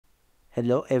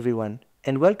Hello, everyone,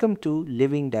 and welcome to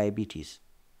Living Diabetes.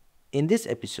 In this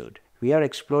episode, we are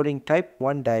exploring type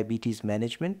 1 diabetes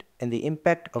management and the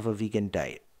impact of a vegan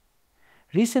diet.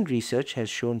 Recent research has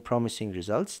shown promising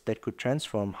results that could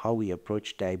transform how we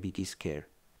approach diabetes care.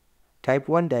 Type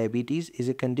 1 diabetes is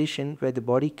a condition where the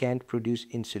body can't produce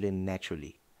insulin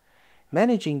naturally.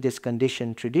 Managing this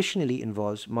condition traditionally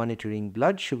involves monitoring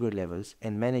blood sugar levels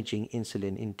and managing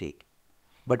insulin intake.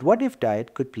 But what if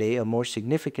diet could play a more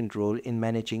significant role in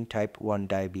managing type 1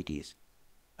 diabetes?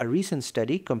 A recent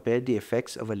study compared the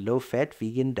effects of a low-fat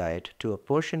vegan diet to a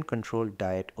portion-controlled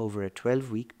diet over a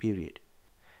 12-week period.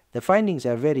 The findings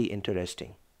are very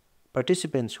interesting.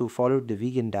 Participants who followed the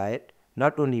vegan diet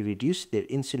not only reduced their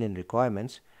insulin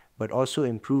requirements, but also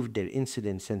improved their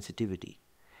insulin sensitivity.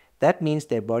 That means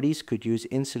their bodies could use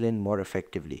insulin more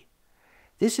effectively.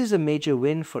 This is a major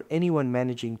win for anyone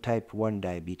managing type 1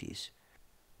 diabetes.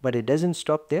 But it doesn't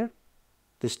stop there.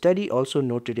 The study also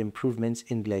noted improvements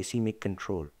in glycemic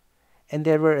control, and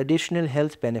there were additional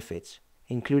health benefits,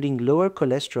 including lower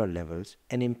cholesterol levels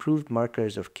and improved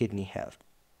markers of kidney health.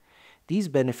 These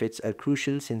benefits are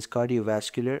crucial since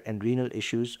cardiovascular and renal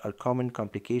issues are common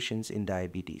complications in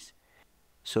diabetes.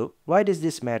 So, why does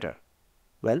this matter?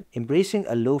 Well, embracing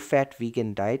a low-fat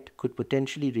vegan diet could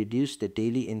potentially reduce the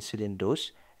daily insulin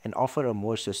dose and offer a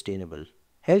more sustainable,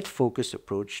 health-focused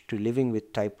approach to living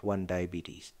with type 1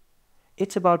 diabetes.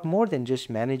 It's about more than just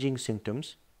managing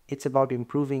symptoms, it's about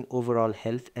improving overall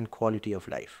health and quality of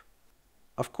life.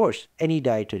 Of course, any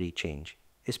dietary change,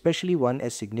 especially one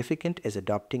as significant as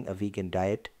adopting a vegan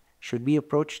diet, should be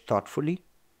approached thoughtfully.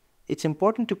 It's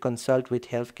important to consult with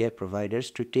healthcare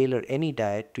providers to tailor any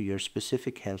diet to your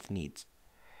specific health needs.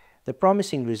 The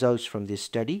promising results from this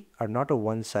study are not a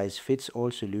one-size-fits-all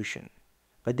solution,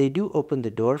 but they do open the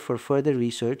door for further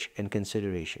research and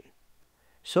consideration.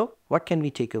 So, what can we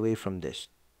take away from this?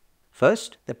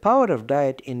 First, the power of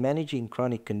diet in managing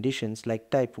chronic conditions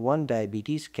like type 1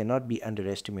 diabetes cannot be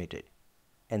underestimated.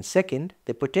 And second,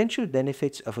 the potential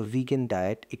benefits of a vegan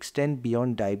diet extend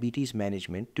beyond diabetes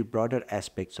management to broader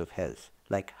aspects of health,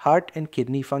 like heart and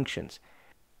kidney functions.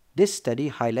 This study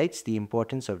highlights the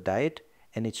importance of diet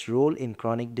and its role in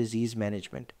chronic disease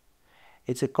management.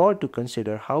 It's a call to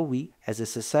consider how we, as a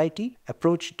society,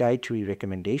 approach dietary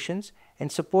recommendations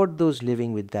and support those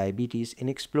living with diabetes in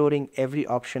exploring every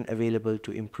option available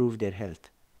to improve their health.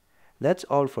 That's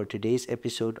all for today's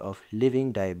episode of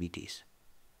Living Diabetes.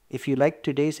 If you liked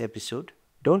today's episode,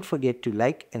 don't forget to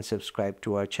like and subscribe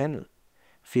to our channel.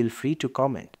 Feel free to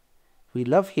comment. We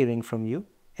love hearing from you,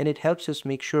 and it helps us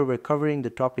make sure we're covering the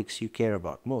topics you care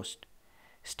about most.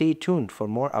 Stay tuned for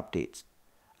more updates.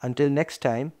 Until next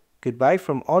time, goodbye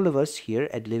from all of us here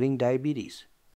at Living Diabetes.